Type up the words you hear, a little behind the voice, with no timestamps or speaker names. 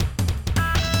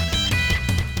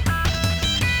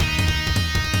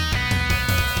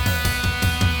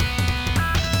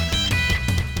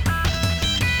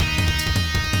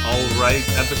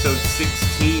Spike, episode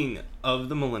 16 of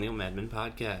the Millennial Madmen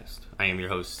podcast. I am your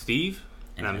host, Steve,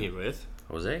 and I'm here with...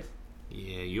 Jose?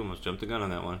 Yeah, you almost jumped the gun on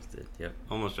that one. Yep.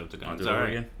 Almost jumped the gun. Want It's to do it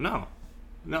alright. again? No,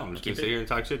 I'm just going to sit here and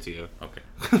talk shit to you.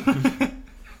 Okay.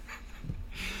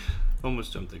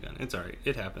 Almost jumped the gun. It's alright.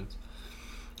 It happens.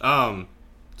 So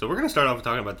we're going to start off with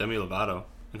talking about Demi Lovato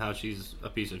and how she's a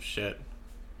piece of shit.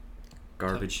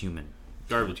 Garbage human.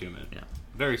 Garbage human. Yeah.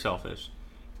 Very selfish.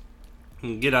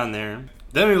 Get on there.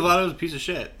 Demi Lovato's a piece of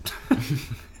shit.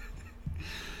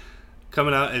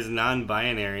 Coming out as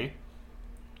non-binary.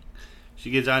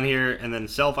 She gets on here and then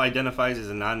self-identifies as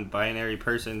a non-binary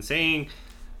person, saying,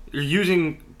 you're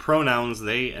using pronouns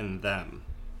they and them.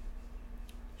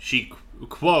 She,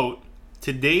 quote,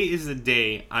 "Today is the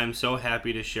day I'm so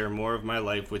happy to share more of my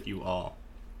life with you all.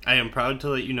 I am proud to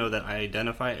let you know that I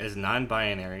identify as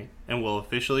non-binary and will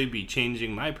officially be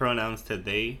changing my pronouns to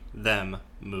they, them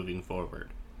moving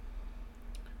forward."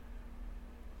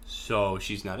 So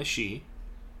she's not a she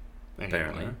anymore.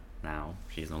 Apparently. Now,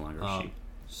 she's no longer a she.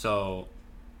 So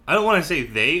I don't want to say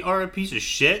they are a piece of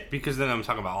shit because then I'm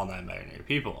talking about all non-binary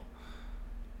people.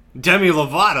 Demi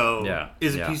Lovato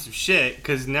is a piece of shit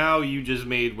because now you just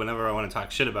made, whenever I want to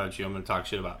talk shit about you, I'm going to talk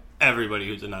shit about everybody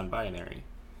who's a non-binary.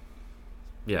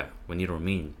 Yeah, when you don't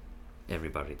mean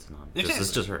everybody, it's not. Exactly.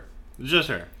 It's just her. It's just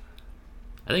her.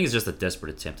 I think it's just a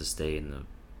desperate attempt to stay in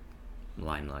the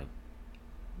limelight.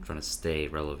 Trying to stay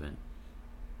relevant.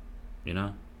 You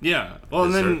know? Yeah. Well,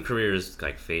 and then her career is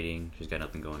like fading. She's got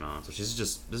nothing going on. So this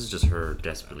is just her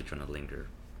desperately trying to linger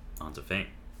onto fame.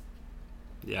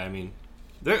 Yeah, I mean,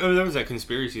 there was that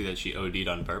conspiracy that she OD'd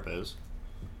on purpose.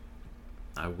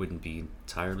 I wouldn't be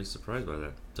entirely surprised by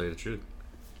that, to tell you the truth.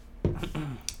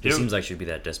 It seems like she'd be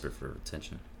that desperate for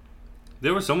attention.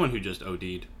 There was someone who just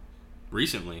OD'd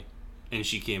recently, and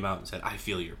she came out and said, "I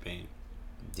feel your pain."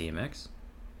 DMX?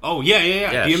 Oh,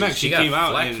 yeah. DMX, she came got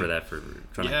out flack and, for that, for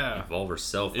trying to involve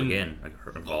herself again, like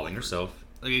her involving herself.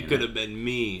 Like, it could have been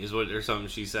me, or something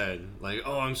she said. Like,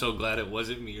 "Oh, I'm so glad it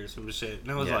wasn't me," or some shit.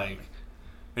 And I was like,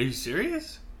 are you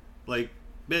serious? Like,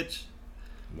 bitch.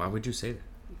 Why would you say that?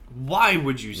 Why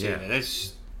would you say that?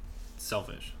 That's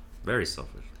selfish. Very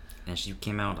selfish. And she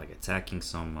came out, like, attacking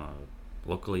some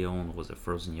locally owned, was it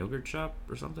frozen yogurt shop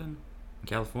or something in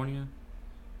California?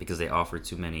 Because they offered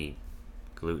too many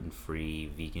gluten-free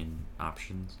vegan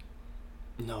options.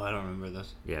 No, I don't remember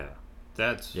this. Yeah.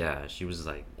 Yeah, she was,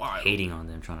 like, wild. hating on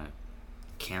them, trying to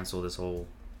cancel this whole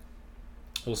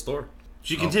store.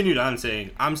 She continued on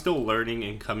saying, "I'm still learning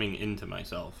and coming into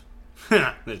myself."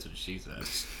 That's what she said.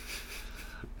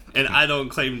 "And I don't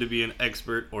claim to be an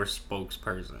expert or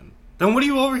spokesperson." Then what are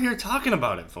you over here talking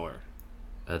about it for?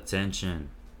 Attention.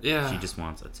 Yeah. She just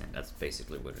wants attention. That's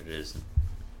basically what it is.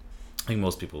 I think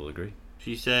most people will agree.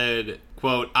 She said,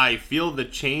 quote, "I feel the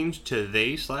change to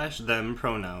they/them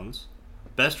pronouns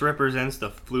best represents the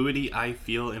fluidity I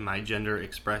feel in my gender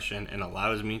expression and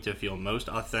allows me to feel most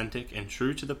authentic and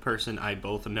true to the person I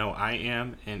both know I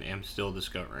am and am still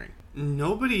discovering."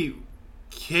 Nobody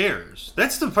cares.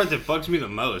 That's the part that bugs me the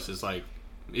most. Is like,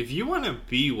 if you want to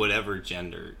be whatever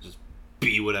gender, just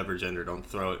be whatever gender. Don't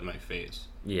throw it in my face.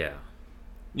 Yeah.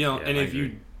 You know, and if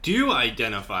you do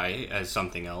identify as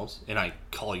something else and I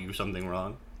call you something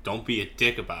wrong, don't be a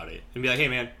dick about it. And be like, "Hey,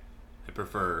 man, I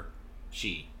prefer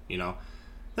she," you know?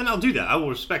 Then I'll do that. I will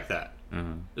respect that.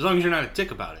 Mm-hmm. As long as you're not a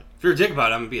dick about it. If you're a dick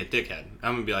about it, I'm going to be a dickhead.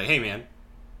 I'm going to be like, "Hey, man,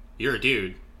 you're a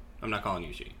dude. I'm not calling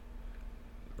you she."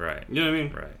 Right. You know what I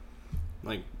mean? Right.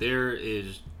 Like, there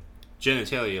is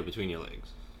genitalia between your legs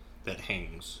that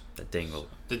hangs. That dingle.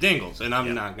 The dingles. And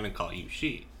I'm not going to call you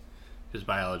she. Because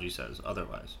biology says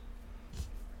otherwise.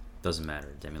 Doesn't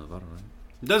matter. Demi Lovato, right?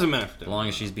 It doesn't matter for Demi As long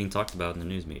as Lovato. she's being talked about in the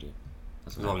news media.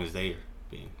 As long as they are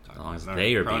being talked about. As long as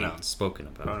they are pronouns. being spoken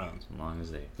about. Pronouns. As long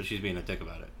as they. But she's being a dick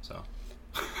about it, so.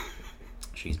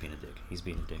 She's being a dick. He's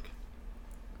being a dick.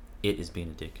 It is being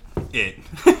a dick. It.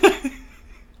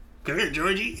 Come here,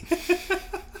 Georgie.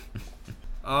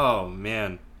 Oh,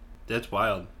 man. That's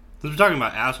wild. Since we're talking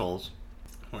about assholes,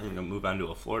 we're going to move on to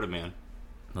a Florida man.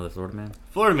 Another Florida man?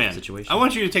 Florida man. Situation. I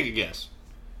want you to take a guess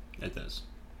at this.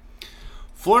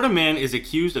 Florida man is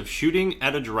accused of shooting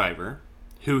at a driver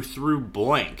who threw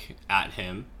blank at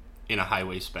him in a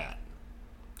highway spat.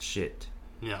 Shit.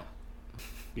 No.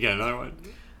 You got another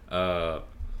one?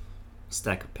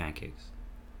 Stack of pancakes.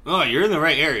 Oh, you're in the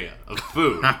right area of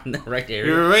food. In the right area.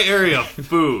 You're in the right area of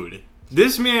food.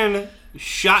 This man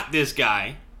shot this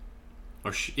guy,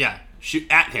 shoot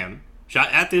at him. Shot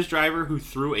at this driver who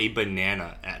threw a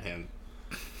banana at him.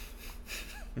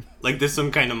 Like this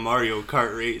some kind of Mario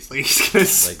Kart race. Like he's gonna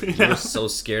spin you were out. so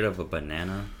scared of a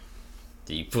banana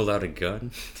that you pulled out a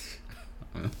gun?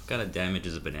 What kind of damage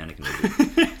is a banana can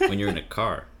do when you're in a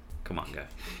car? Come on, guy.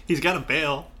 He's got a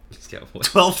bail. He's got what?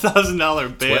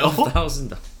 $12,000 bail.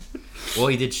 $12,000. Well,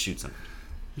 he did shoot somebody.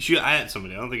 He shot at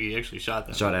somebody. I don't think he actually shot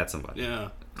them. Shot at somebody. Yeah.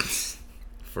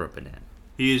 For a banana.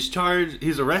 He is charged.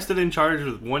 He's arrested and charged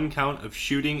with 1 count of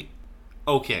shooting.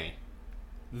 Okay.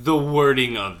 The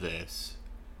wording of this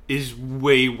is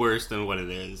way worse than what it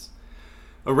is.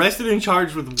 Arrested and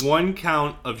charged with 1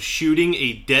 count of shooting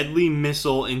a deadly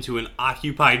missile into an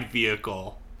occupied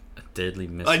vehicle. A deadly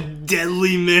missile. A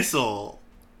deadly missile.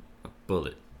 A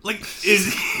bullet. Like,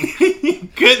 is he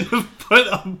couldn't put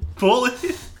a bullet?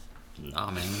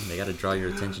 Nah, man. They gotta draw your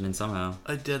attention in somehow.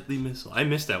 A deadly missile. I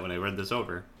missed that when I read this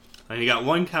over. And he got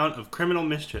 1 count of criminal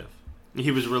mischief.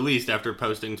 He was released after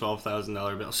posting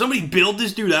 $12,000 bill. Somebody bailed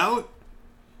this dude out?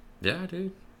 Yeah,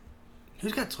 dude.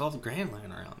 Who's got 12 grand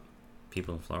lying around?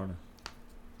 People in Florida.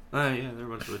 Yeah, they're a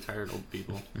bunch of retired old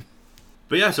people.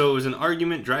 But yeah, so it was an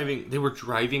argument driving. They were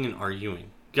driving and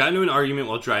arguing. Got into an argument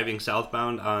while driving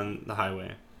southbound on the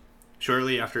highway.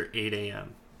 Shortly after 8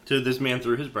 a.m. So this man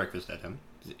threw his breakfast at him.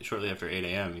 Shortly after 8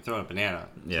 a.m. He threw a banana.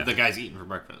 Yeah. The guy's eating for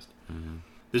breakfast. Mm-hmm.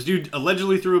 This dude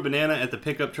allegedly threw a banana at the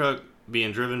pickup truck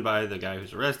being driven by the guy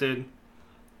who's arrested.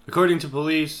 According to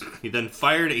police, he then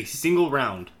fired a single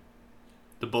round.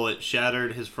 The bullet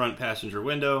shattered his front passenger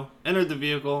window, entered the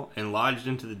vehicle, and lodged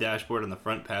into the dashboard on the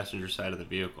front passenger side of the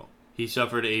vehicle. He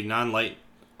suffered a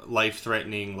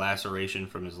non-life-threatening laceration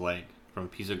from his leg from a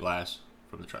piece of glass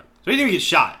from the truck. So he didn't even get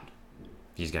shot.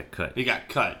 He's got cut. He got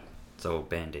cut So,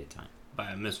 Band-Aid time.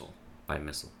 by a missile. By a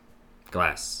missile.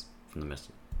 Glass from the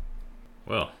missile.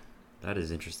 Well, that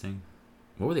is interesting.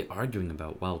 What were they arguing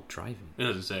about while driving? It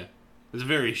doesn't say. It's a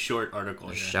very short article.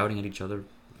 They're Here. shouting at each other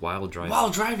while driving. While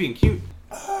driving, cute.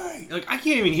 Like, I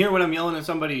can't even hear when I'm yelling at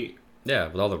somebody. Yeah,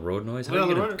 with all the road noise. How With are all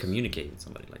you the going to road- communicate with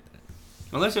somebody like that?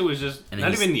 Unless it was just And not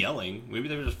he's- even yelling. Maybe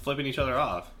they were just flipping each other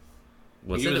off.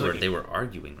 Well, it He said was they were, like- they were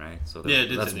arguing, right? So Yeah, it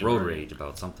did that's say they road were rage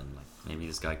about something. Like maybe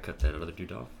this guy cut that other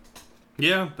dude off.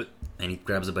 Yeah, but And he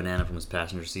grabs a banana from his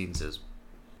passenger seat and says,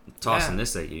 tossing Yeah.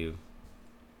 this at you.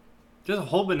 just a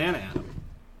whole banana at him.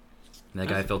 And that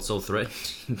guy felt so threatened,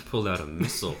 he pulled out a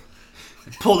missile.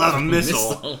 Pulled out a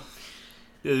missile.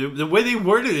 Yeah, the way they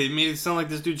worded it made it sound like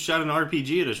this dude shot an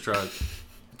RPG at his truck.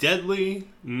 Deadly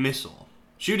missile.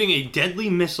 Shooting a deadly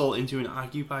missile into an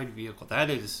occupied vehicle. That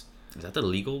is, Is that the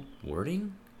legal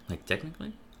wording? Like,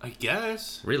 technically? I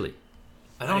guess. Really?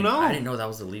 I don't didn't- know. I didn't know that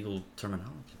was the legal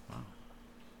terminology. Wow.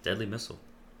 Deadly missile.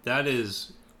 That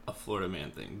is a Florida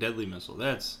man thing. Deadly missile.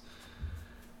 That's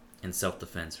In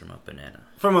self-defense from a banana.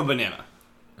 from a banana.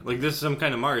 Like, this is some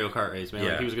kind of Mario Kart race, man.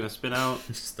 Like, Yeah. he was going to spin out.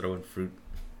 Just throwing fruit.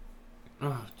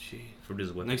 Oh, gee. Fruit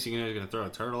is what? Next thing you know, he's going to throw a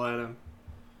turtle at him.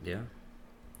 Yeah.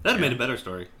 That'd have Yeah. made a better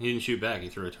story. He didn't shoot back. He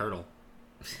threw a turtle.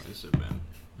 Oh, this is bad.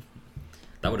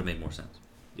 That would have made more sense.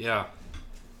 Yeah.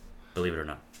 Believe it or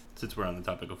not. Since we're on the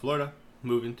topic of Florida,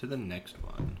 moving to the next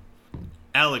one.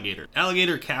 Alligator.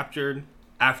 Alligator captured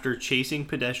after chasing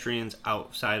pedestrians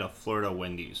outside of Florida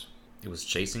Wendy's. It was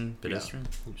chasing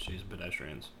pedestrians? He was chasing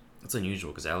pedestrians. That's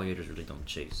unusual because alligators really don't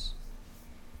chase.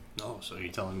 Oh, so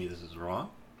you're telling me this is wrong?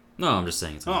 No, I'm just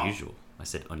saying it's Oh. unusual. I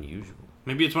said unusual.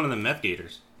 Maybe it's one of the meth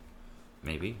gators.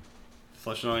 Maybe.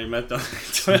 Flushing all your meth down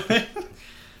the toilet.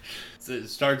 So it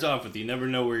starts off with you never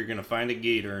know where you're going to find a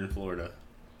gator in Florida,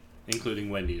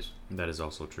 including Wendy's. That is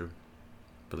also true.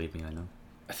 Believe me, I know.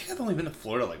 I think I've only been to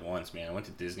Florida like once, man. I went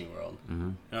to Disney World. Mm-hmm.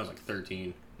 And I was like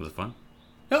 13. Was it fun?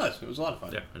 It was a lot of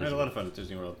fun. Yeah, I had a lot of fun at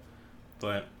Disney World.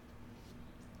 But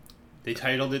they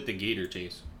titled it the Gator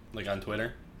Chase, like on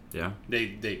Twitter. Yeah. They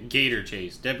Gator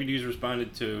Chase. Deputies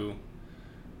responded today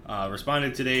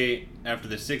after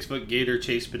the 6-foot gator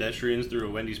chased pedestrians through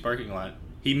a Wendy's parking lot.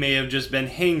 He may have just been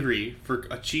hangry for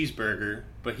a cheeseburger,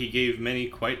 but he gave many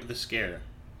quite the scare.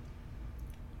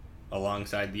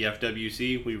 Alongside the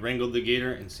FWC, we wrangled the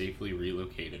gator and safely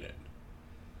relocated it.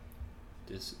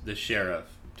 The sheriff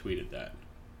tweeted that.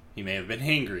 He may have been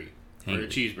hangry for a Hangry.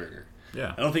 cheeseburger.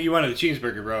 Yeah. I don't think he wanted a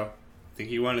cheeseburger, bro. I think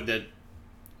he wanted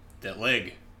that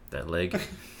leg. That leg.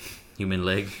 Human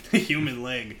leg. Human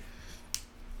leg.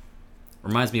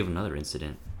 Reminds me of another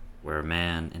incident where a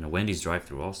man in a Wendy's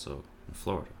drive-thru also in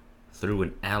Florida threw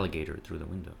an alligator through the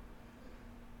window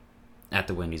at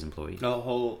the Wendy's employee. No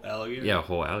whole alligator? Yeah, a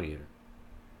whole alligator.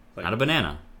 Like, Not a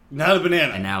banana, not a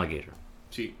banana. an alligator.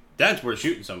 See, that's worth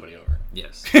shooting somebody over.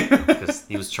 Yes. Because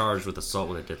he was charged with assault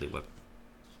with a deadly weapon.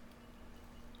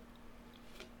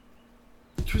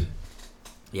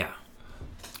 Yeah.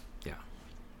 Yeah.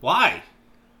 Why?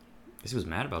 Guess he was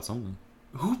mad about something.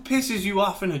 Who pisses you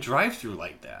off in a drive-thru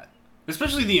like that?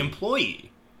 Especially the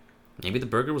employee. Maybe the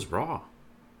burger was raw.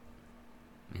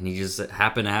 And he just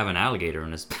happened to have an alligator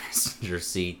in his passenger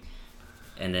seat,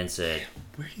 and then said,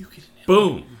 Where do you get an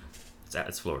 "Boom!"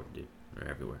 It's Florida, dude. They're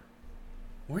everywhere.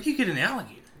 Where do you get an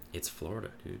alligator? It's Florida,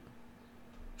 dude.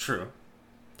 True.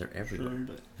 They're everywhere. True,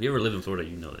 but... If you ever lived in Florida,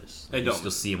 you know this. I don't.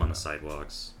 You'll see them on the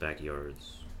sidewalks,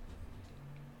 backyards.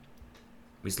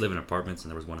 We used to live in apartments,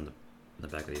 and there was one in the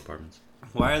back of the apartments.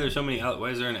 Why are there so many? Why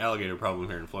is there an alligator problem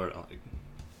here in Florida? Like,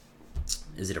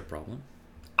 is it a problem?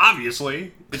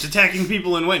 Obviously, it's attacking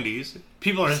people in Wendy's.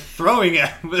 People are throwing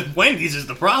at, but Wendy's is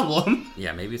the problem.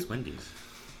 Yeah, maybe it's Wendy's.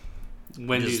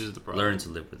 Wendy's is the problem. Learn to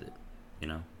live with it, you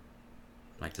know,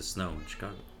 like the snow in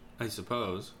Chicago. I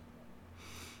suppose.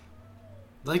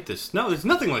 Like the snow? There's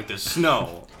nothing like the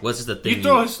snow. What's just the thing? You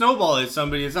throw a snowball at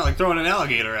somebody, it's not like throwing an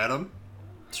alligator at them.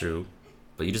 True,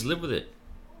 but you just live with it.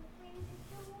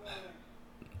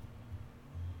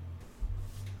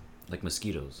 Like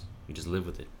mosquitoes, you just live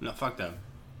with it. No, fuck them.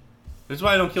 That's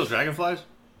why I don't kill dragonflies.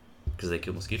 Because they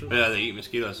kill mosquitoes? Yeah, they eat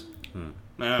mosquitoes.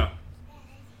 Yeah.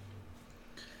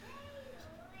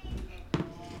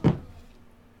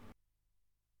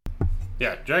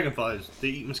 Yeah, dragonflies, they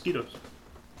eat mosquitoes.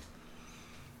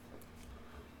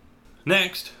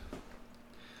 Next,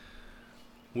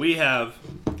 we have,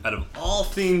 out of all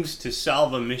things to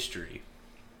solve a mystery,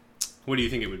 what do you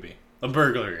think it would be? A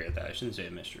burglary at that. I shouldn't say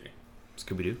a mystery.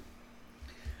 Scooby-Doo?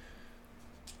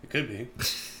 It could be.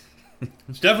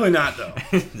 It's definitely not, though.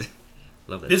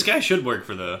 Love that. This guy should work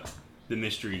for the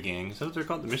mystery gang. Is that what they're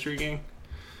called? The mystery gang?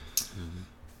 Mm-hmm.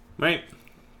 Right?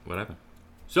 What happened?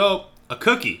 So, a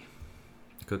cookie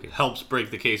helps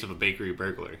break the case of a bakery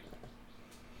burglary.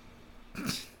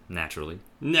 Naturally,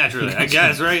 I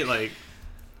guess, right? Like,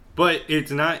 but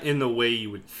it's not in the way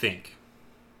you would think.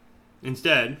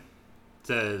 Instead, it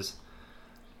says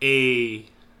a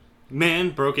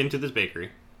man broke into this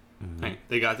bakery. Mm-hmm. Right?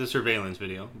 They got the surveillance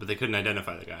video, but they couldn't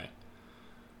identify the guy.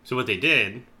 So what they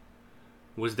did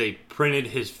was they printed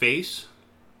his face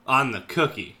on the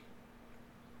cookie,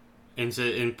 and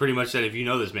pretty much said, "If you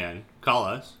know this man, call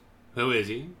us. Who is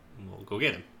he? And we'll go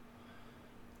get him."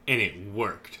 And it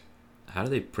worked. How do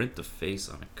they print the face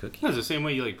on a cookie? It's the same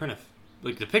way you like print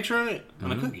the picture of it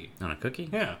on a cookie. On a cookie?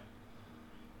 Yeah.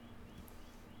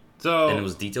 So. And it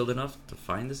was detailed enough to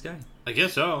find this guy? I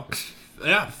guess so.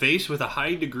 Yeah, face with a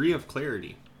high degree of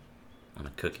clarity. On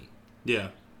a cookie. Yeah.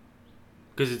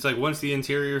 Because it's like once the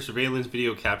interior surveillance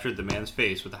video captured the man's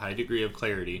face with a high degree of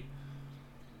clarity,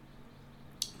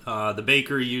 the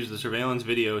bakery used the surveillance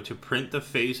video to print the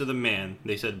face of the man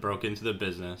they said broke into the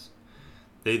business.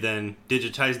 They then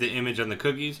digitized the image on the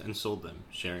cookies and sold them,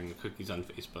 sharing the cookies on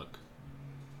Facebook.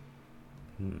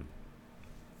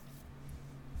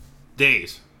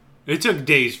 Days. It took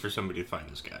days for somebody to find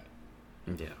this guy.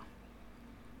 Yeah.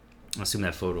 I assume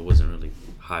that photo wasn't really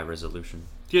high resolution.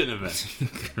 Couldn't have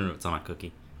been. It's on a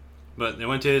cookie. But they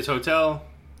went to his hotel.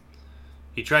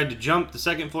 He tried to jump the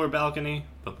second floor balcony,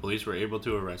 but police were able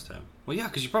to arrest him. Well, yeah,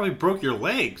 because you probably broke your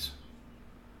legs.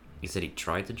 He said he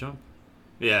tried to jump?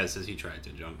 Yeah, it says he tried to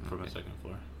jump from a second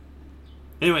floor.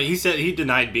 Anyway, he said he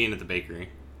denied being at the bakery.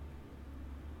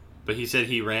 But he said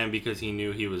he ran because he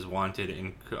knew he was wanted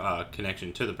in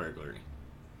connection to the burglary.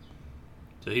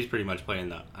 So he's pretty much playing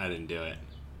the I didn't do it.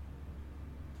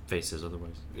 Faces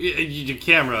otherwise. Your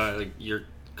camera, like, you're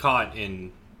caught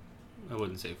in, I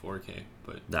wouldn't say 4K,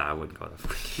 but... Nah, I wouldn't call that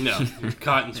 4K. No, you're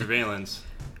caught in surveillance.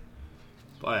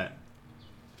 But...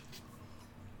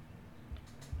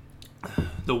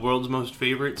 the world's most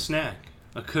favorite snack,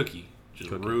 a cookie, just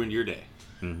ruined your day.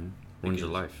 Mm-hmm. Ruined your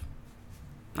life.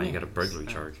 Now you got a burglary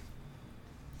charge.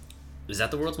 Is that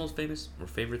the world's most famous or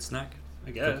favorite snack?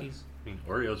 I guess. Cookies? I mean,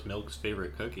 Oreo's Milk's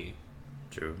favorite cookie.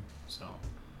 True. So...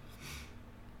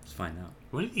 let's find out.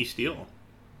 What did he steal?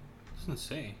 It doesn't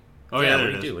say. Oh, yeah, yeah,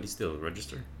 what did he do? What did he steal?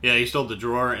 Register? Yeah, he stole the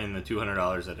drawer and the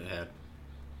 $200 that it had.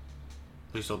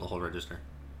 He stole the whole register.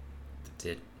 That's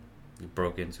it. He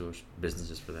broke into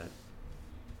businesses for that.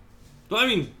 Well, I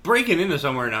mean, breaking into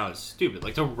somewhere now is stupid.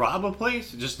 Like, to rob a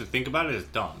place, just to think about it, is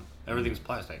dumb. Everything's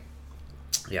plastic.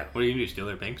 Yeah. What do you do? Steal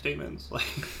their bank statements? Like,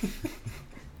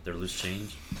 their loose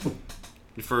change?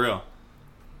 For real.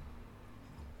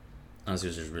 Unless he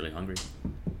was just really hungry.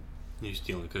 You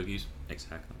stealing cookies?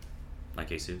 Exactly. Like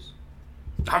Jesus.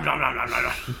 Nom, nom, nom, nom,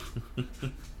 nom,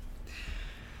 nom.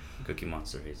 Cookie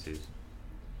Monster Jesus.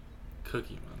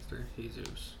 Cookie Monster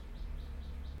Jesus.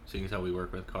 Seeing as how we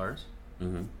work with cars.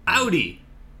 Mm-hmm. Audi!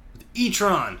 With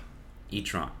e-tron!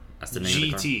 E-tron. That's the name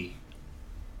GT. of the car?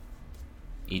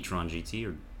 E-tron GT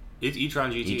or? It's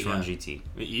e-tron GT. E-tron yeah. GT.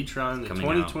 E-tron coming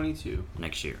 2022.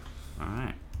 Next year.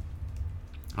 Alright.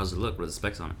 How's it look? What are the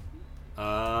specs on it?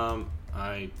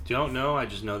 I don't know. I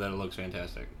just know that it looks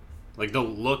fantastic. Like, the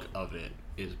look of it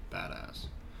is badass.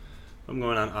 I'm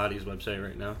going on Audi's website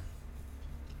right now.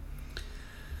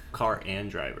 Car and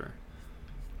driver.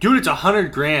 Dude, it's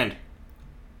 $100,000.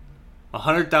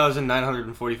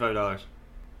 $100,945.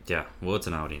 Yeah, well, it's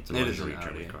an Audi. It's a It is luxury an Audi.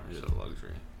 German car. It is So. a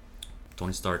luxury.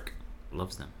 Tony Stark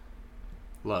loves them.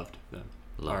 Loved them.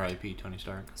 Loved. R.I.P. Tony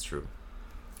Stark. That's true.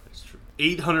 That's true.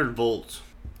 800 volts.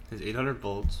 It's 800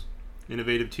 volts.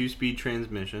 Innovative 2-speed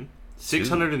transmission.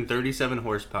 637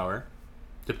 horsepower,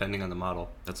 depending on the model.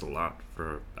 That's a lot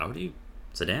for Audi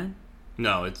sedan.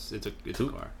 No, it's a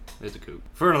Coupe? car. It's a coupe.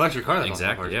 For an electric car, that's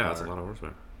Exactly. a lot of Yeah, horsepower. it's a lot of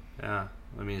horsepower. Yeah,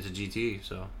 I mean it's a GT,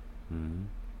 so Mm-hmm.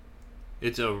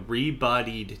 it's a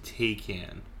rebodied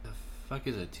Taycan. The fuck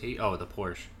is a Oh, the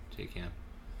Porsche Taycan.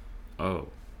 Oh,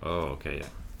 okay, yeah,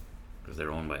 because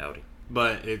they're owned by Audi.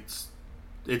 But it's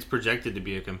projected to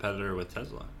be a competitor with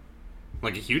Tesla,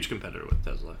 like a huge competitor with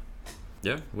Tesla.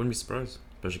 Yeah, wouldn't be surprised,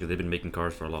 especially because they've been making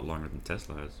cars for a lot longer than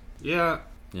Tesla has. Yeah,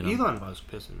 You know, Elon Musk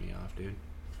pissing me off, dude.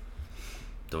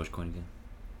 Dogecoin again.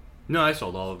 No, I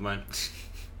sold all of mine.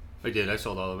 I did. I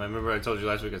sold all of mine. Remember I told you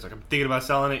last week? I was like, I'm thinking about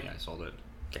selling it. Yeah, I sold it.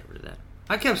 Get rid of that.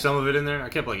 I kept some of it in there. I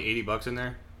kept like $80 in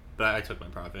there, but I took my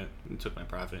profit. And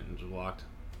just walked.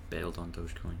 Bailed on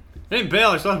Dogecoin. I didn't bail.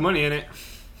 I still have money in it.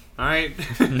 All right.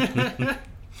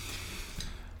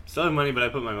 Still have money, but I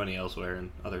put my money elsewhere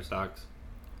in other stocks.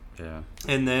 Yeah,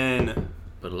 And then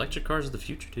but electric cars are the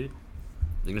future, dude.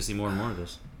 You're gonna see more and more of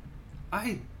this.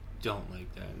 I don't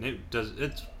like that. And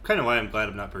it's kind of why I'm glad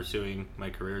I'm not pursuing my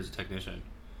career as a technician.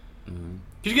 Mm-hmm.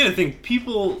 Because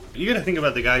you gotta think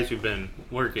about the guys who've been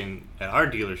working at our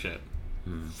dealership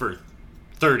for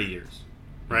 30 years,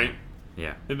 right?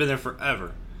 Yeah, They've been there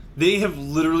forever. They have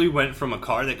literally went from a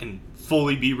car that can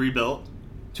fully be rebuilt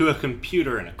to a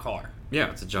computer in a car. yeah,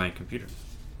 it's a giant computer.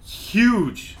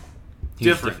 Huge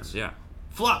difference. Yeah,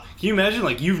 Flop. Can you imagine,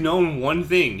 like, you've known one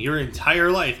thing your entire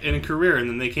life in a career, and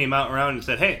then they came out around and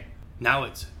said, hey, now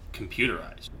it's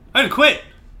computerized. I had to quit.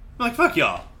 I'm like, fuck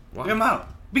y'all. Why? I'm out.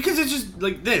 Because it's just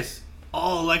like this.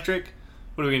 All electric.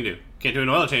 What are we going to do? Can't do an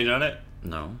oil change on it.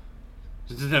 no,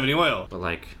 It doesn't have any oil. but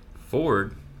like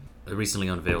Ford recently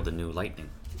unveiled the new Lightning,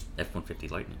 F-150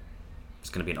 Lightning. It's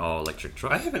gonna be an all-electric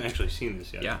truck. I haven't actually seen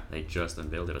this yet. Yeah, they just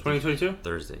unveiled it. I think 2022?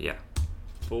 Thursday. Yeah,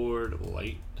 Ford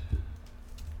Light.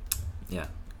 yeah,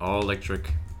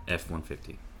 all-electric F-150.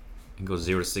 It goes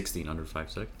 0 to 60 in under 5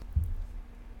 seconds.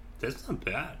 That's not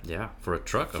bad. Yeah, for a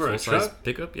truck, For a a full-size truck?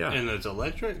 pickup. Yeah, And it's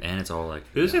electric? and it's all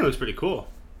electric. This yeah. thing looks pretty cool.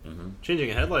 Mm-hmm. Changing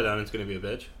a headlight on it's going to be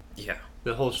a bitch. Yeah,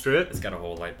 The whole strip. it's got a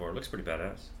whole light board. Looks pretty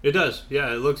badass. It does.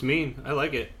 Yeah, it looks mean. I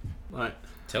like it. But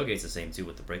Tailgate's the same too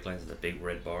with the brake lights, the big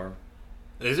red bar.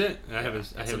 is it? I haven't.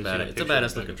 It's I a haven't bad. seen It's a picture of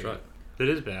badass the looking back of truck. It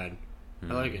is bad.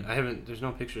 I like it. Mhm. I haven't. There's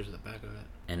no pictures of the back of it.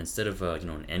 And instead of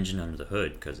an engine under the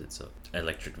hood, because it's a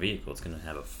electric vehicle, it's gonna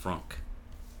have a frunk.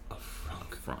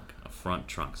 A front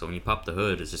trunk. So when you pop the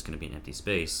hood, it's just gonna be an empty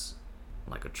space,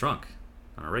 like a trunk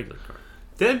on a regular car.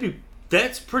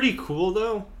 That's pretty cool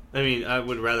though. I mean, I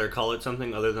would rather call it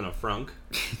something other than a frunk.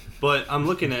 But I'm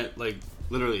looking at like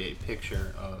literally a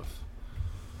picture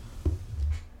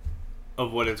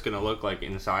of what it's gonna look like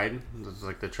inside. It's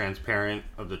like the transparent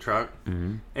of the truck,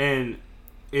 Mm-hmm. and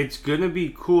it's gonna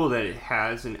be cool that it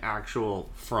has an actual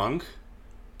frunk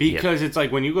because it's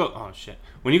like when you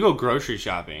go grocery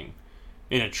shopping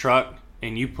in a truck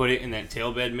and you put it in that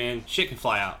tail bed, man, shit can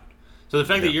fly out. So the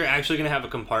fact that you're actually gonna have a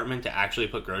compartment to actually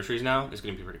put groceries now is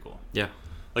gonna be pretty cool. Yeah.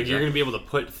 Like you're gonna be able to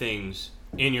put things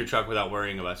in your truck without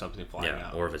worrying about something flying Yeah.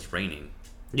 out. Or if it's raining.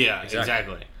 Yeah, Exactly.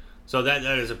 exactly. So that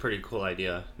is a pretty cool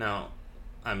idea. Now,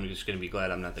 I'm just gonna be glad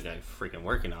I'm not the guy freaking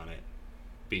working on it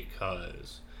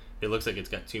because it looks like it's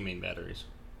got two main batteries.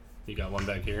 You got one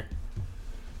back here.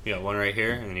 You got one right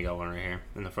here, and then you got one right here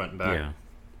in the front and back. Yeah.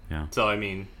 Yeah. So I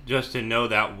mean, just to know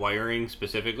that wiring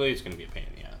specifically, it's gonna be a pain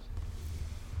in the ass.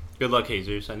 Good luck,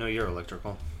 Jesus. I know you're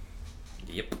electrical.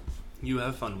 Yep. You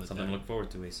have fun with Something that. to look forward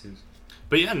to, Jesus.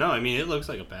 But yeah, no, I mean, it looks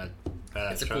like a badass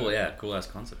It's a truck. cool ass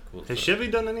concept. Cool. Has truck. Chevy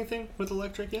done anything with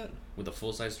electric yet? With a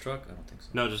full size truck? I don't think so.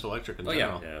 No, just electric in Oh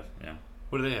general. yeah.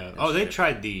 What do they have? It's Oh, they Chevy.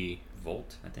 tried the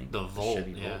Volt, I think. the Volt.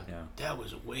 Chevy Yeah. Volt, yeah. That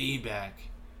was way back.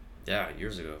 Yeah,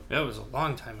 years ago. That was a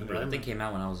long time ago. But I think it came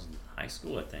out when I was in high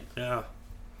school, I think. Yeah.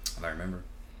 If I remember.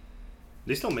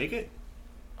 They still make it?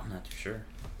 I'm not too sure.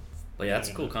 But yeah, that's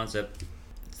a I cool don't know. concept.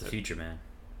 It's the future, man.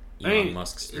 I Elon mean,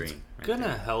 Musk's dream. it's right gonna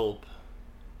there. help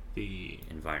the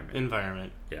Environment.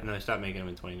 environment. Yeah. And I stopped making them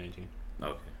in 2019.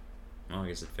 Okay. Well, I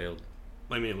guess it failed.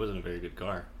 I mean, it wasn't a very good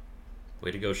car.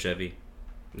 Way to go, Chevy.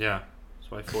 Yeah.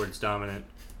 That's why Ford's dominant.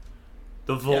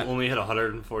 The Volt Yeah. only had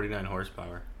 149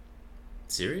 horsepower.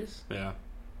 Serious? Yeah.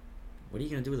 What are you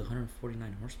gonna do with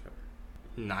 149 horsepower?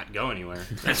 not go anywhere.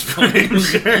 That's for damn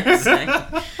sure.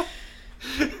 Exactly.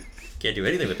 Can't do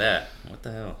anything with that. What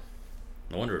the hell?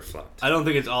 No wonder it flopped. I don't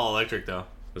think it's all electric though.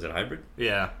 Was it a hybrid?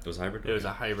 Yeah, It was hybrid? it was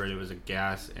a hybrid. It was a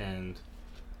gas and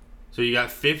so you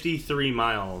got 53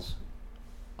 miles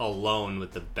alone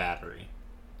with the battery.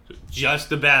 So just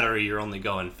the battery, you're only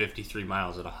going 53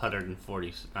 miles at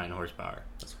 149 horsepower.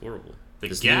 That's horrible. The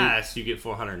This gas, you get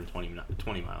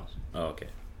 420 miles. Oh, okay.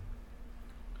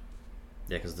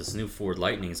 Yeah, because this new Ford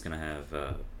Lightning is going to have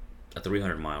a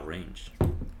 300-mile range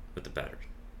with the battery.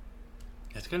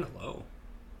 That's kind of low.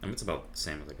 I mean, it's about the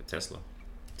same as like a Tesla.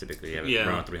 Typically, you have Yeah.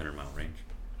 around a 300-mile range.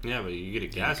 Yeah, but you get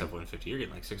a gas F-150, you're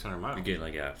getting like 600 miles. You get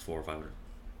like 400 or 500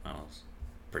 miles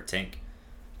per tank.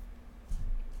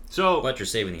 So, But you're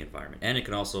saving the environment. And it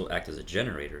can also act as a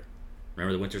generator.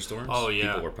 Remember the winter storms? Oh, yeah.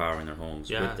 People were powering their homes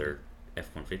Yeah. with their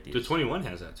F-150s. the 21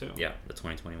 has that too. Yeah, the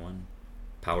 2021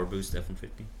 Power Boost F-150.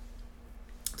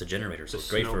 It's a generator, so The it's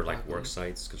great for like snowplow work thing.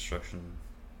 sites, construction,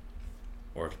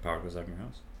 or if the power goes out in your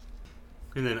house.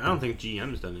 And then I don't think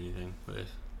GM's done anything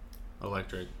with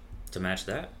electric. To match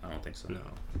that, I don't think so. No.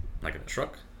 Like a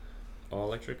truck, all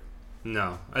electric.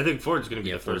 No. I think Ford's going to be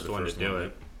Yeah, the Ford's first the one first to do one,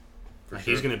 it. For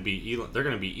He's sure. going to be Elon. They're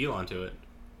going to be Elon to it.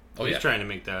 Oh He's yeah, trying to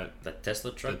make that. that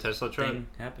Tesla truck. The Tesla truck? thing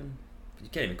happen. But you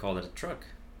can't even call that a truck.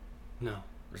 No.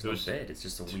 There's It no was- bed. It's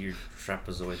just a weird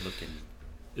trapezoid looking.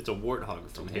 It's a warthog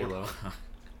from It's a Halo. warthog.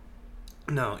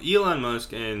 No, Elon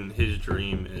Musk and his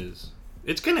dream is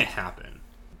it's gonna happen.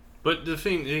 But the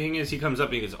thing is, he comes up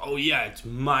and he goes, "Oh yeah, it's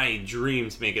my dream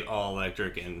to make it all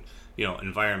electric and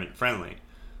environment friendly."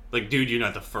 Like, dude, you're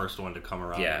not the first one to come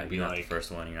around Yeah, and be you're not like, the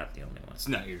first one. You're not the only one. "It's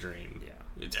not your dream." Yeah.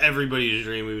 It's everybody's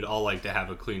dream. We would all like to have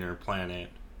a cleaner planet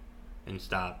and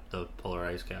stop the polar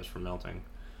ice caps from melting.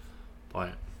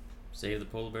 But Save the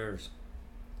polar bears.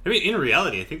 I mean, in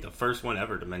reality, I think the first one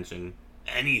ever to mention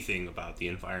anything about the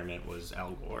environment was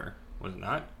Al Gore, was it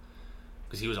not?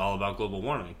 Because he was all about global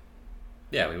warming.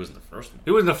 Yeah, well, he wasn't the first one.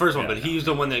 He wasn't the first one, Yeah, but no. he's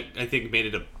the one that I think made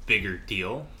it a bigger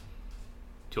deal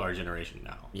to our generation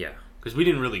now. Yeah. Because we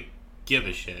didn't really give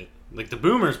a shit. Like, the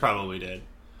boomers probably did.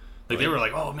 Like, they Right. were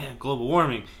like, oh man, global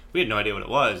warming. We had no idea what it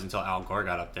was until Al Gore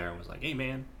got up there and was like, hey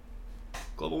man,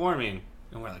 global warming.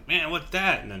 And we're like, man, what's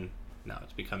that? And then now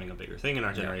it's becoming a bigger thing in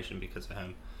our generation because of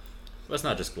him. Well, it's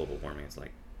not just global warming. It's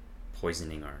like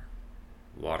poisoning our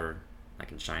water,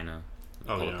 like in China.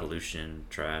 Oh, yeah. Pollution,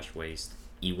 trash, waste,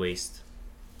 e-waste.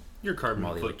 Your carbon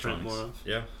All the footprint more electronics. of.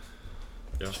 Yeah.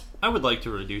 Yeah. I would like to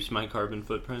reduce my carbon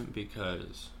footprint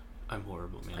because I'm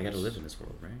horrible, man. I gotta live in this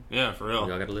world, right? Yeah, for real.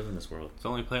 We all gotta live in this world. It's the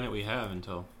only planet we have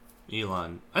until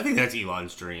Elon. I think that's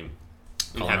Elon's dream.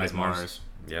 Colonize Inhabit Mars. Mars.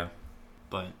 Yeah.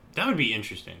 But that would be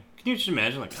interesting. Can you just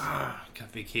imagine, like,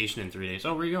 got vacation in 3 days.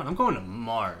 Oh, where are you going? I'm going to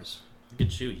Mars. Look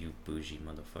at you bougie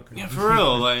motherfucker. Yeah, for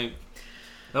real. Like,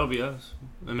 that'll be us.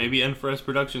 And maybe N4S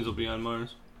Productions will be on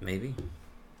Mars. Maybe.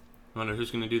 I wonder who's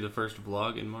going to do the first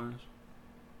vlog in Mars.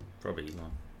 Probably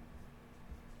Elon.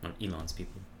 One of Elon's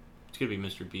people. It's going to be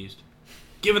Mr. Beast.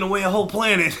 Giving away a whole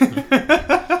planet.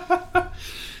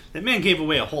 That man gave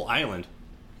away a whole island.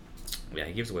 Yeah,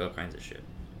 he gives away all kinds of shit.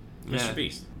 Yeah. Mr.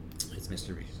 Beast. It's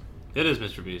Mr. Beast. It is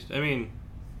Mr. Beast. I mean,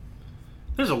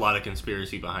 there's a lot of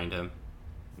conspiracy behind him.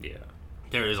 Yeah.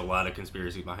 There is a lot of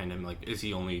conspiracy behind him. Like, is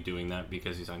he only doing that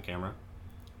because he's on camera?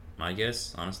 My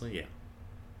guess, honestly, yeah.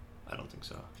 I don't think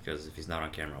so. Because if he's not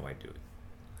on camera, why do it?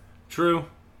 True.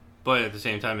 But at the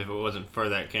same time, if it wasn't for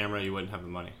that camera, you wouldn't have the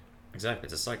money. Exactly.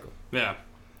 It's a cycle. Yeah.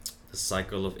 The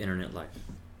cycle of internet life.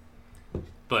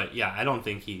 But yeah, I don't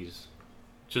think he's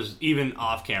just even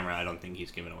off camera. I don't think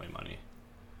he's giving away money.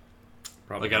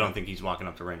 Probably. Like, I don't think he's walking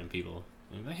up to random people.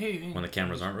 And like, hey, When the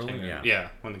cameras aren't rolling, check it yeah. out. Yeah,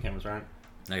 when the cameras aren't.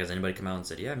 Like, has anybody come out and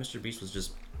said, yeah, Mr. Beast was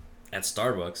just at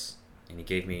Starbucks and he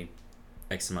gave me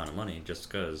X amount of money just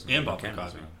because. And bought my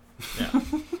coffee. Yeah.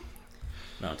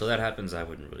 No, until that happens, I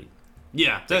wouldn't really.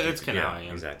 Yeah, that's kind of how I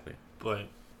am. Exactly. But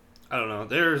I don't know.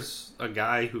 There's a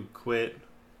guy who quit.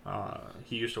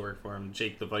 He used to work for him,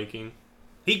 Jake the Viking.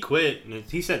 He quit, and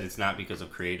he said it's not because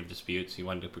of creative disputes. He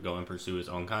wanted to go and pursue his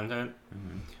own content.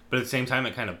 Mm-hmm. But at the same time,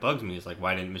 it kind of bugs me. It's like,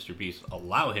 why didn't Mr. Beast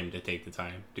allow him to take the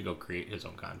time to go create his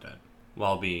own content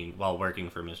while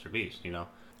working for Mr. Beast? You know,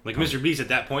 like Mr. Beast at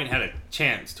that point had a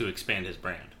chance to expand his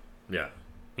brand, Yeah.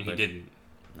 and But- he didn't.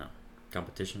 No.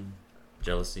 Competition,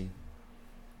 jealousy.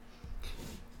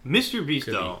 Mr. Beast,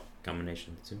 Could though, be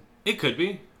combination of the two. it could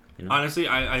be. You know? Honestly,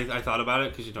 I thought about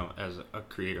it because, as a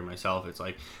creator myself, it's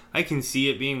like I can see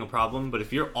it being a problem, but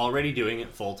if you're already doing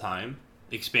it full time,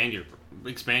 expand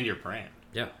your brand.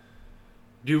 Yeah.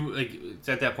 It's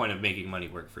at that point of making money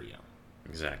work for you.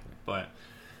 Exactly. But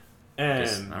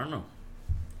 'Cause, and I don't know.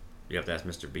 You have to ask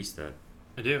Mr. Beast that.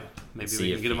 I do. Maybe See we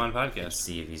can if get him he- on and podcast.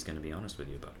 see if he's going to be honest with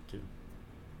you about it, too.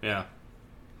 Yeah.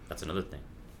 That's another thing.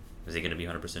 Is he going to be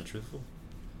 100% truthful?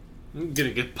 Get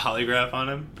a good polygraph on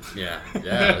him. Yeah,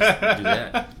 let's do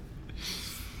that.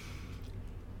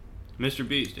 Mr.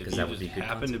 Beast, if 'Cause you that would just be good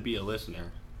happen to content. be a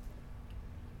listener,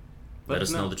 Let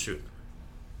us know the truth.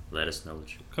 Let us know the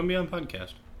truth. Come be on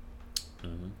podcast.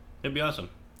 Mm-hmm. It'd be awesome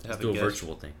to Let's have do a guest.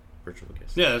 virtual thing. Virtual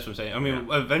guest. Yeah, that's what I'm saying. I mean,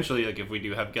 Yeah. eventually, like, if we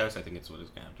do have guests, I think it's what it's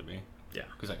gonna have to be. Yeah.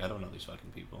 Because, like, I don't know these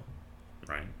fucking people.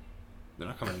 Right. They're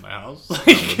not coming to my house. No,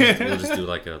 we'll just do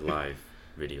like a live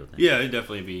video thing. Yeah, it'd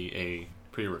definitely be a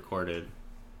pre-recorded.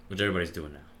 Which everybody's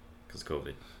doing now. Because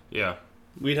COVID. Yeah,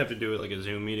 we'd have to do it like a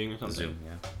Zoom meeting or something. Zoom,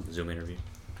 yeah. Zoom interview.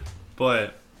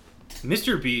 But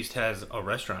Mr. Beast has a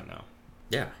restaurant now.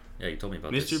 Yeah. Yeah, you told me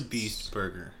about this. Mr. Beast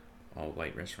Burger. All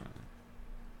white restaurant.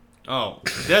 Oh,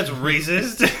 that's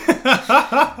racist.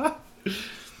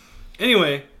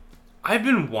 Anyway, I've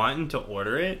been wanting to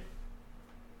order it,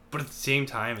 but at the same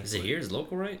time, it's Is it here? Is it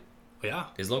local, right? Yeah,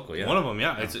 It's local, yeah. one of them.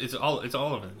 Yeah, it's all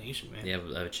over the nation, man. They have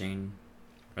a chain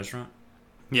restaurant?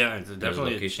 Yeah, it's There's a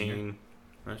definitely a location here? chain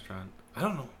restaurant. I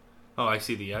don't know. Oh, I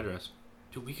see the address.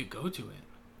 Dude, we could go to it.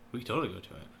 We could totally go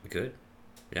to it. We could.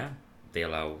 Yeah. They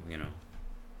allow,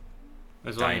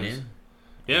 As long dine as, in.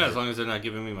 yeah, as long as they're not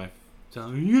giving me my.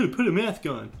 Telling me, you gotta put a mask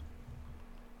on.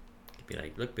 Be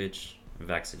like, look, bitch, I'm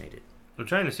vaccinated. I'm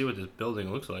trying to see what this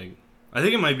building looks like. I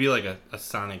think it might be like a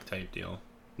Sonic type deal.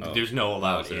 Oh. There's no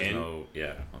allowed There's in. no,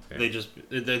 yeah, okay.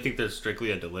 They think they're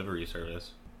strictly a delivery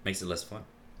service. Makes it less fun.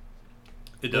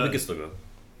 It But does. we could still go.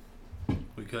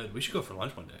 We could. We should go for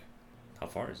lunch one day. How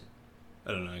far is it?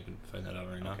 I don't know. I can find that out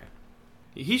right now. Okay.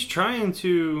 He's trying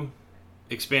to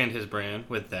expand his brand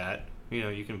with that.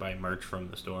 You can buy merch from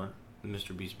the store, the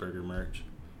Mr. Beast Burger merch,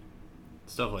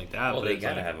 stuff like that. Well, but they it's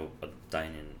gotta like, have a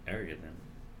dine-in area then.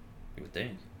 You would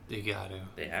think. They gotta.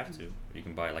 They have to. You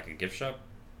can buy like a gift shop.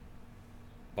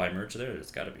 Buy merch there.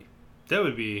 It's gotta be. That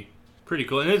would be pretty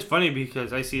cool. And it's funny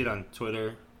because I see it on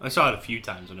Twitter. I saw it a few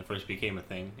times when it first became a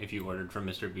thing. If you ordered from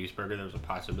Mr. Beast Burger, there was a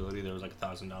possibility there was like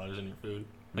 $1,000 in your food,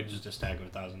 like just a stack of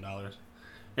 $1,000.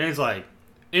 And it's like,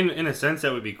 in a sense,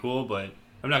 that would be cool, but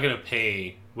I'm not gonna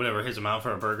pay whatever his amount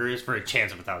for a burger is for a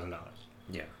chance of $1,000.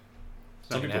 Yeah. It's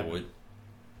Some not gonna people happen. would.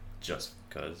 Just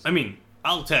because. I mean,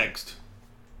 I'll text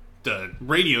the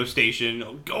radio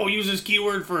station. Go use this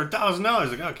keyword for $1,000.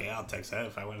 Like, okay, I'll text that.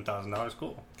 If I win $1,000,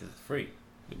 cool. Because it's free.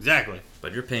 Exactly.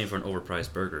 But you're paying for an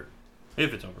overpriced burger.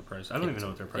 If it's overpriced, I don't even know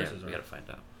what their prices yeah, are. we gotta find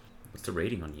out. What's the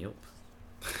rating on Yelp?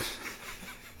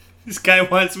 This guy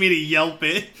wants me to Yelp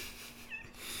it.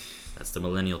 That's the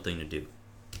millennial thing to do.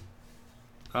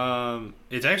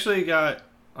 It's actually got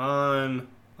on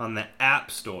the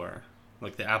App Store,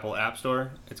 like the Apple App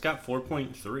Store. It's got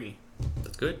 4.3.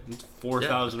 That's good. It's 4,000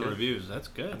 Yeah, that's good. reviews. That's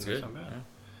good. That's good. not bad.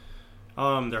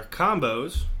 Yeah. Their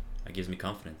combos. That gives me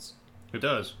confidence. It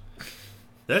does.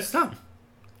 That's not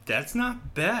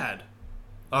bad.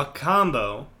 A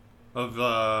combo of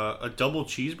a double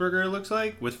cheeseburger, it looks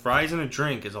like, with fries and a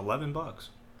drink is $11.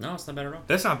 No, it's not bad at all.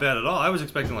 That's not bad at all. I was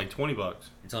expecting like $20. You're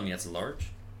telling me that's a large?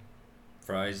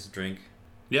 Fries, drink.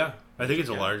 Yeah, I think it's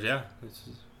a Yeah. large. Yeah, it's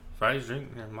fries, drink,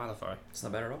 and modify. It's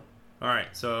not bad at all. All right,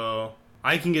 so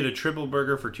I can get a triple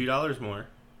burger for $2 more.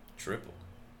 Triple.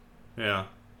 Yeah,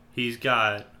 he's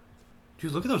got.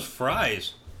 Dude, look at those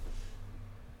fries.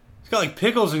 It's got like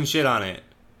pickles and shit on it.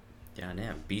 Yeah, they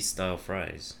have beast style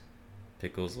fries.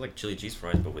 Pickles, like chili cheese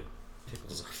fries, but with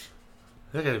pickles on it.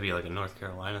 That gotta be like a North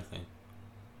Carolina thing.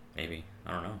 Maybe.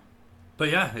 I don't know. But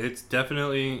yeah, it's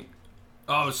definitely.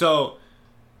 Oh, so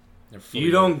They're fully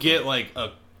you don't loaded. get like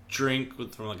a drink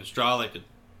from like a straw, like a.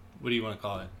 What do you want to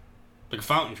call it? Like a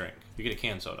fountain drink. You get a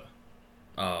canned soda.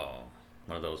 Oh,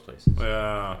 one of those places.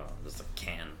 Yeah. Oh, just a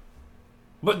can.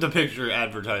 But the picture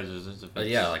advertises as if But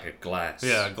it's- yeah, like a glass.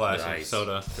 Yeah, a glass with of ice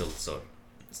soda. Filled soda.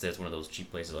 Instead, it's one of those cheap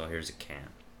places. Oh, here's a can.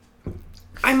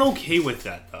 I'm okay with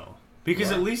that though, because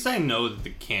Why? at least I know that the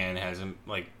can hasn't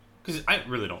like. Because I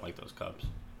really don't like those cups,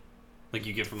 like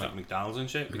you get from like McDonald's and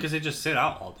shit, because they just sit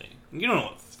out all day. You don't know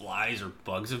what flies or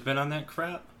bugs have been on that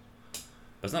crap. But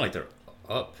it's not like they're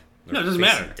up. They're No, it doesn't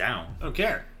facing matter. Down. I don't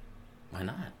care, Why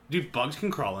not? dude. Bugs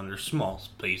can crawl under small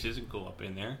spaces and go up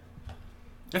in there.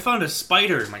 I found a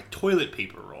spider in my toilet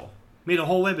paper roll. Made a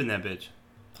whole web in that bitch.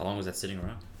 How long was that sitting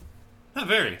around? Not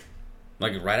very.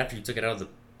 Like right after you took it out of the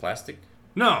plastic?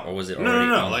 No. Or was it no, already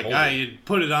no, no? on the Like holder? I had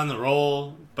put it on the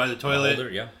roll by the toilet. Holder,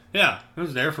 yeah. Yeah, it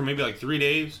was there for maybe like 3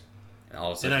 days. And all of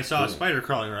a And sudden, I saw a boom. spider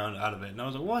crawling around out of it, and I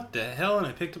was like, "What the hell?" And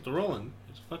I picked up the roll, and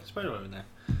there's a fucking spider web in there.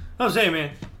 I was saying,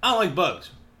 man, I don't like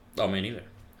bugs. Oh, me neither.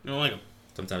 I don't like them.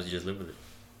 Sometimes you just live with it.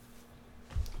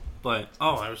 But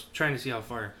I was trying to see how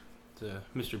far the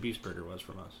Mr. Beast burger was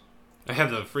from us. I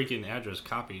have the freaking address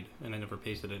copied, and I never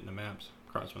pasted it in the maps.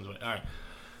 Crosswinds Way. All right.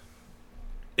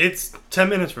 It's 10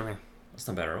 minutes from here. That's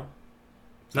not bad at all.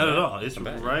 Not at all. It's not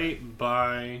bad. right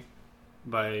by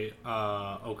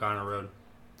O'Connor Road.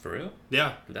 For real?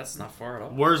 Yeah. That's not far at all.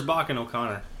 Wurzbach and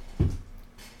O'Connor.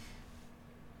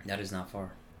 That is not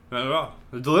far. Not at all.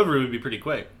 The delivery would be pretty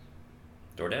quick.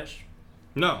 DoorDash?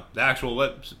 No, the actual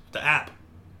the app.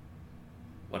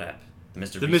 What app? The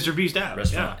Mr. The Beast Mr. Beast app.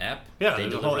 restaurant Yeah. app? Yeah, They there's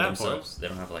a deliver whole app for themselves? They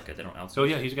don't have like they don't outsource. So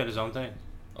yeah, he's got his own thing.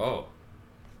 Oh.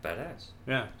 Badass.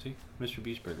 Yeah, see? Mr.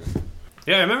 Beast burger.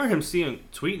 Yeah, I remember him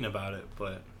tweeting about it,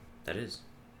 but That is.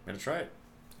 I'm gonna try it.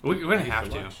 we're going to Maybe have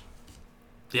for to. lunch.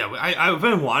 Yeah, I've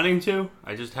been wanting to.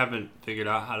 I just haven't figured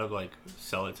out how to, like,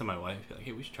 sell it to my wife. Like,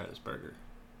 hey, we should try this burger.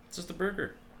 It's just a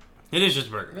burger. It is just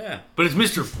a burger. Yeah. But it's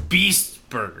Mr. Beast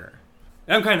burger.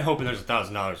 And I'm kind of hoping there's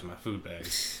 $1,000 in my food bag.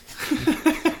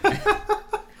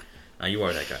 Now you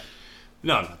are that guy.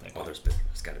 No, I'm not that guy. Oh, there's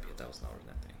got to be $1,000 in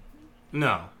that thing.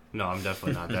 No, I'm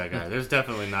definitely not that guy. There's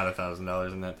definitely not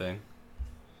 $1,000 in that thing.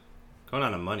 Going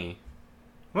on to money.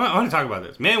 Well, I want to talk about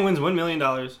this. Man wins $1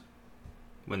 million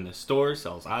when the store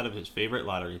sells out of his favorite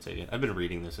lottery ticket. I've been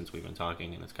reading this since we've been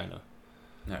talking, and it's kind of...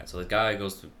 All right, so the guy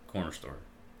goes to the corner store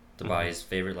to buy his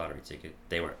favorite lottery ticket.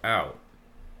 They were out.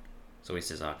 So he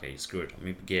says, okay, screw it. Let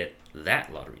me get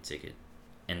that lottery ticket.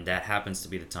 And that happens to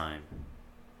be the time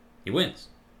he wins.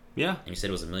 Yeah. And you said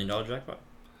it was $1 million jackpot?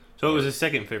 So it was his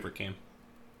second favorite game.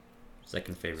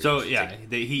 Second favorite. So, yeah,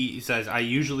 ticket. he says, I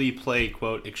usually play,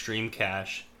 quote, Extreme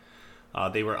Cash.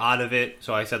 They were out of it,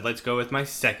 so I said, let's go with my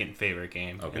second favorite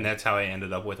game. Okay. And that's how I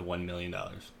ended up with $1 million.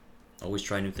 Always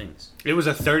try new things. It was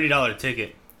a $30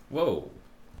 ticket. Whoa.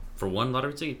 For one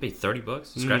lottery ticket, you paid $30?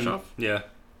 Scratch off? Yeah.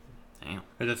 Damn.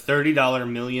 There's a $30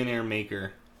 Millionaire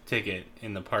Maker ticket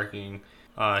in the parking.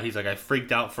 He's like, I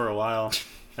freaked out for a while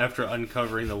after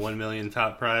uncovering the $1 million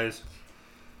top prize.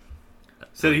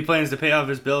 Said he plans to pay off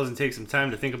his bills and take some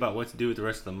time to think about what to do with the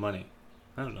rest of the money.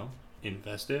 I don't know.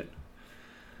 Invest it?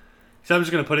 So I'm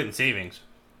just going to put it in savings.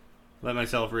 Let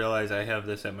myself realize I have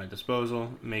this at my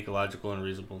disposal. Make a logical and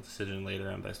reasonable decision later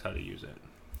on best how to use it.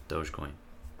 Dogecoin.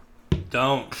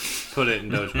 Don't put it in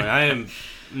Dogecoin.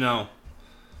 No.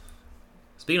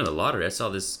 Speaking of the lottery, I saw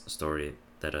this story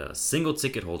that a single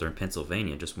ticket holder in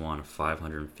Pennsylvania just won a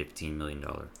 $515 million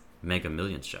Mega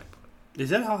Millions jackpot. Is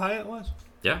that how high it was?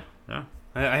 Yeah.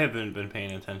 I haven't been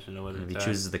paying attention to whether If he it's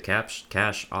chooses the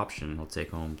cash option, he'll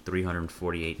take home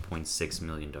 $348.6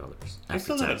 million. It's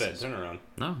still not a bad turnaround.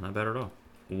 No, not bad at all.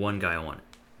 One guy won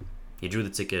it. He drew the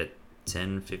ticket at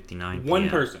 10:59 p.m. One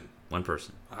person. One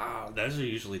person. Wow, those are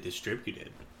usually distributed.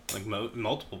 Like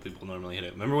multiple people normally hit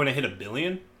it. Remember when it hit $1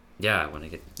 billion? Yeah, when I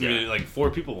get I mean, like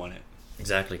 4 people won it.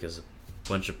 exactly, because a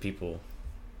bunch of people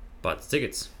bought the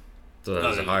tickets, so that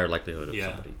was a higher likelihood of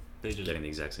somebody They just getting the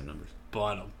exact same numbers.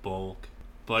 bought a bulk.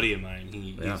 Buddy of mine,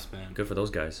 he spent. Good for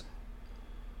those guys.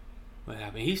 What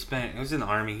happened? He spent. It was in the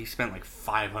army. He spent like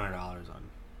 $500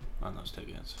 on those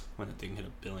tickets when the thing hit $1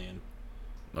 billion.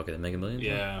 Okay, the Mega Millions.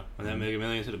 Yeah, when that Mega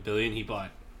Millions hit $1 billion, he bought.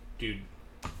 Dude,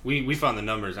 we found the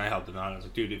numbers and I helped him out. I was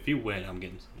like, dude, if you win, I'm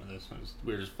getting some of this.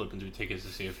 We were just flipping through tickets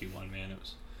to see if he won. Man,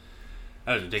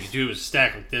 that was ridiculous. Dude, it was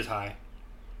stacked like this high.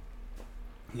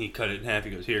 He cut it in half. He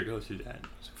goes, here, go through that. I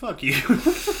was like, fuck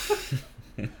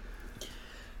you.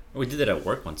 We did that at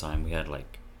work one time. We had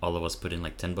like all of us put in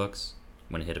like $10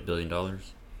 when it hit $1 billion,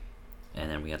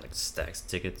 and then we had like stacks of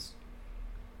tickets.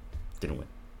 Didn't win,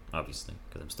 obviously,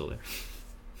 because I'm still there.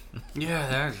 Yeah,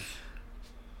 that.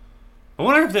 I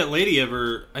wonder if that lady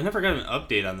ever. I never got an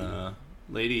update on the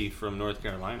lady from North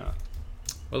Carolina.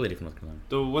 What lady from North Carolina?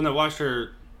 The one that watched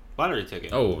her lottery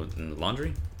ticket. Oh, in the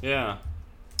laundry? Yeah.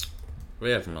 Oh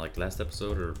yeah, from like last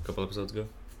episode or a couple episodes ago.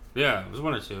 Yeah, it was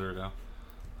 1 or 2 ago.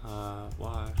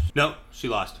 Wash. Nope, she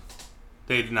lost.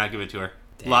 They did not give it to her.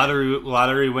 Damn.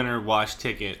 Lottery winner wash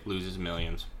ticket loses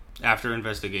millions. After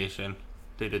investigation,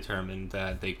 they determined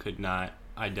that they could not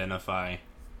identify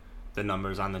the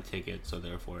numbers on the ticket, so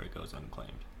therefore it goes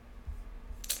unclaimed.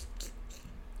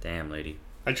 Damn, lady.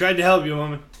 I tried to help you,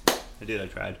 woman. I did, I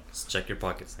tried. Just check your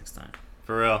pockets next time.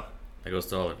 For real. That goes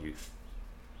to all of you.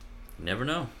 You never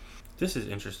know. This is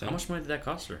interesting. How much money did that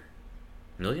cost her?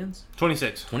 Millions?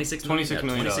 26. $26 $26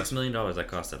 million. $26 million that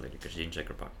cost that lady because she didn't check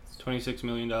her pockets. $26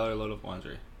 million load of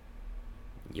laundry.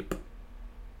 Yep.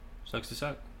 Sucks to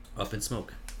suck. Up in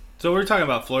smoke. So we're talking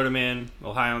about Florida man,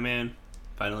 Ohio man.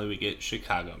 Finally, we get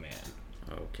Chicago man.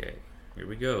 Okay. Here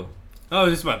we go.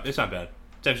 Oh, it's not bad.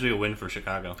 It's actually a win for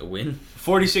Chicago. A win?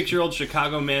 46-year-old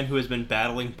Chicago man who has been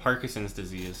battling Parkinson's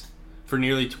disease for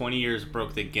nearly 20 years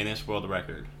broke the Guinness World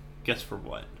Record. Guess for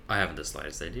what? I haven't the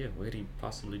slightest idea. What did he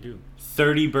possibly do?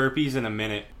 30 burpees in a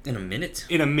minute. In a minute?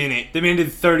 In a minute. The man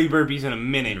did 30 burpees in a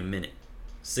minute. In a minute.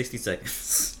 60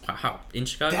 seconds. Wow. In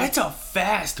Chicago? That's a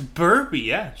fast burpee.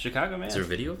 Yeah, Chicago man. Is there a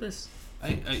video of this?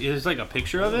 There's like a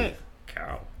picture of it.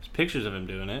 Cow. There's pictures of him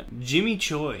doing it. Jimmy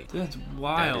Choi. That's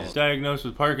wild. That is- Diagnosed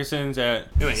with Parkinson's at...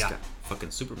 Anyway, This yeah. guy,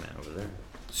 fucking Superman over there.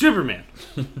 Superman.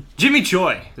 Jimmy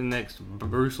Choi. The next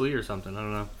Bruce Lee or something. I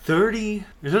don't know. 30.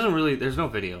 There's no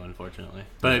video, unfortunately.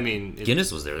 But I mean...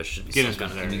 Guinness was there. There should be Guinness some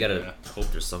was kind of... there, You gotta yeah.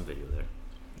 hope there's some video there.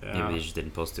 Yeah. Maybe they just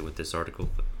didn't post it with this article.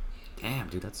 But damn,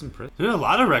 dude, that's impressive. A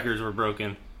lot of records were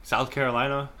broken. South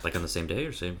Carolina. Like on the same day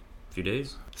or same few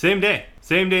days? Same day.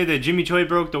 Same day that Jimmy Choi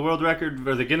broke the world record,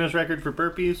 or the Guinness record for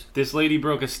burpees, this lady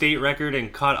broke a state record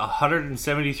and caught a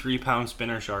 173-pound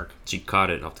spinner shark. She caught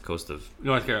it off the coast of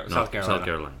South Carolina. South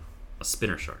Carolina. A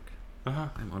spinner shark. Uh-huh.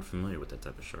 I'm unfamiliar with that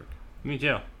type of shark. Me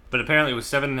too. But apparently it was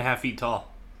 7.5 feet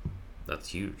tall. That's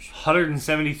huge.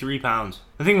 173 pounds.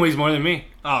 The thing weighs more than me.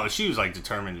 Oh, she was like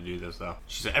determined to do this though.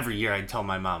 She said every year I'd tell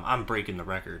my mom, I'm breaking the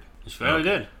record. She finally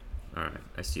did. Alright,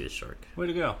 I see the shark. Way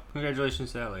to go.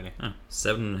 Congratulations to that lady. Huh.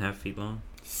 7.5 feet long?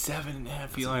 7.5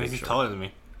 feet a long. big He's shark. taller than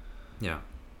me. Yeah.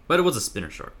 But it was a spinner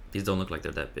shark. These don't look like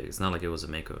they're that big. It's not like it was a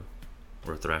mako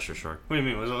or a thrasher shark. What do you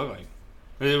mean? What does it look like?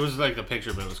 It was like the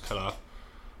picture, but it was cut off.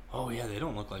 Oh yeah, they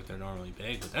don't look like they're normally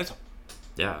big, but that's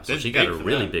Yeah, so That's she got big a for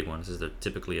really them. big one. This is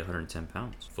typically 110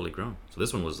 pounds, fully grown. So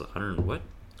this one was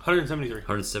 173.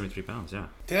 173 pounds, yeah.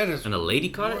 That is. And a lady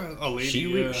caught it? A lady,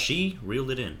 She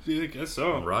reeled it in. I guess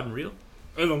On so. rod and reel?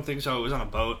 I don't think so. It was on a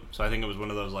boat, so I think it was one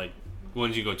of those like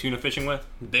ones you go tuna fishing with,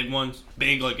 big ones,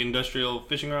 big like industrial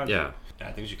fishing rods. Yeah. Yeah,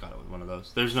 I think she caught it with one of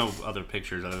those. There's no other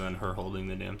pictures other than her holding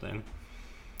the damn thing.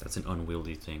 That's an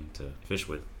unwieldy thing to fish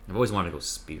with. I've always wanted to go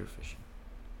spear fishing.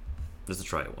 Just to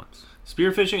try it once.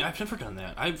 Spear fishing? I've never done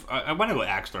that. I want to go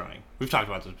axe throwing. We've talked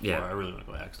about this before. Yeah. I really want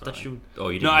to go axe I throwing. thought you... Oh,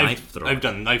 you did No, knife throwing. I've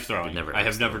done knife throwing. You've never I have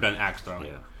axe never throwing. done axe throwing.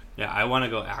 Yeah. Yeah, I want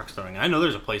to go axe throwing. I know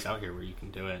there's a place out here where you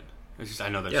can do it. It's just I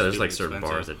know there's Yeah, there's stupid like certain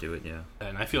expensive. bars that do it, yeah.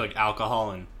 And I feel like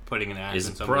alcohol and putting an axe Is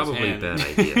in somebody's probably a hand. bad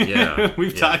idea, yeah.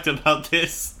 We've Yeah. talked about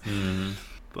this. Mm-hmm.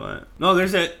 But no,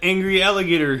 there's that angry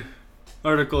alligator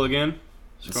article again.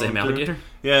 The Scrolling same through. alligator?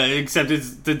 Yeah, except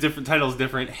it's the different title's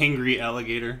different. Hangry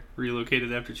alligator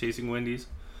relocated after chasing Wendy's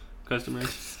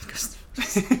customers.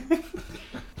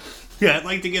 Yeah, I'd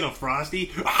like to get a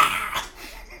frosty.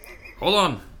 Hold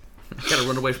on. I gotta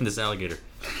run away from this alligator.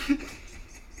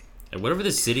 And whatever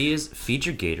the city is, feed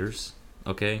your gators.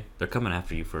 Okay? They're coming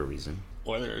after you for a reason.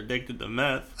 Or they're addicted to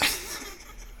meth.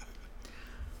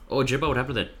 Oh, did you hear about what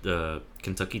happened to that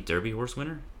Kentucky Derby horse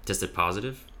winner? Tested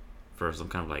positive for some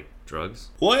kind of like drugs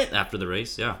What? after the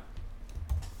race. Yeah.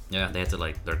 Yeah, they had to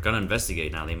like, they're gonna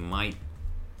investigate now. They might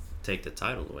take the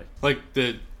title away. Like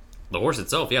the horse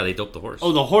itself, yeah, they doped the horse.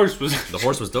 the horse was. The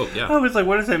horse was doped, yeah. I was like,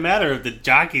 what does it matter if the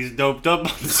jockey's doped up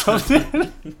on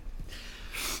something?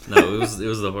 No, it was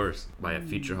the horse by a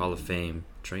future Hall of Fame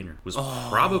trainer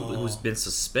who's been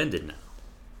suspended now.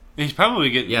 He's probably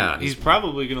getting. Yeah, he's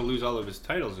probably gonna lose all of his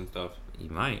titles and stuff. He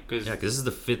might, 'Cause- yeah, because this is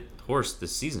the 5th horse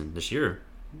this year,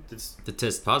 It's, to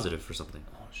test positive for something,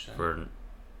 oh shit. for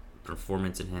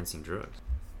performance-enhancing drugs.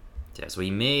 Yeah, so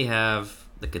he may have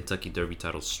the Kentucky Derby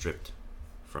title stripped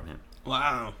from him.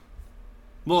 Wow.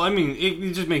 Well, I mean,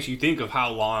 it just makes you think of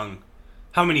how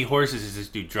many horses is this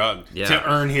dude drugged Yeah. to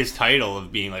earn his title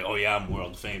of being like, oh yeah, I'm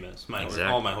world famous. Exactly.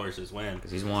 All my horses win.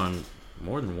 Because he's won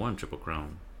more than one Triple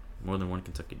Crown, more than one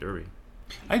Kentucky Derby.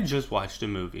 I just watched a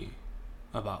movie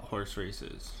about horse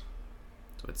races.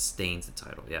 So it stains the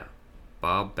title, yeah.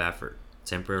 Bob Baffert,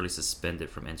 temporarily suspended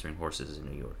from entering horses in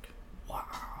New York. Wow.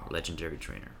 Legendary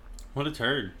trainer. What a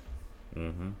turd.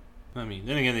 Mm-hmm. I mean,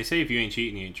 then again, they say if you ain't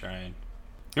cheating, you ain't trying.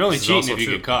 You're only This is cheating also if you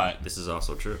true. get caught. This is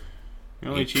also true.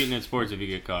 You're only cheating in sports if you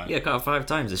get caught. He got caught 5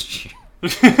 times this year.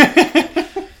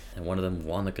 And one of them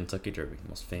won the Kentucky Derby, the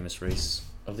most famous race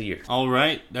of the year. All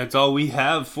right, that's all we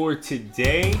have for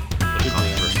today.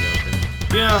 Controversy out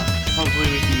there. Yeah, hopefully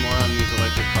we see more on these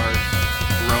electric cars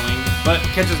growing. But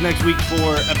catch us next week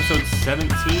for episode 17.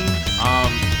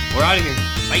 We're out of here.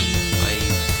 Bye. Bye.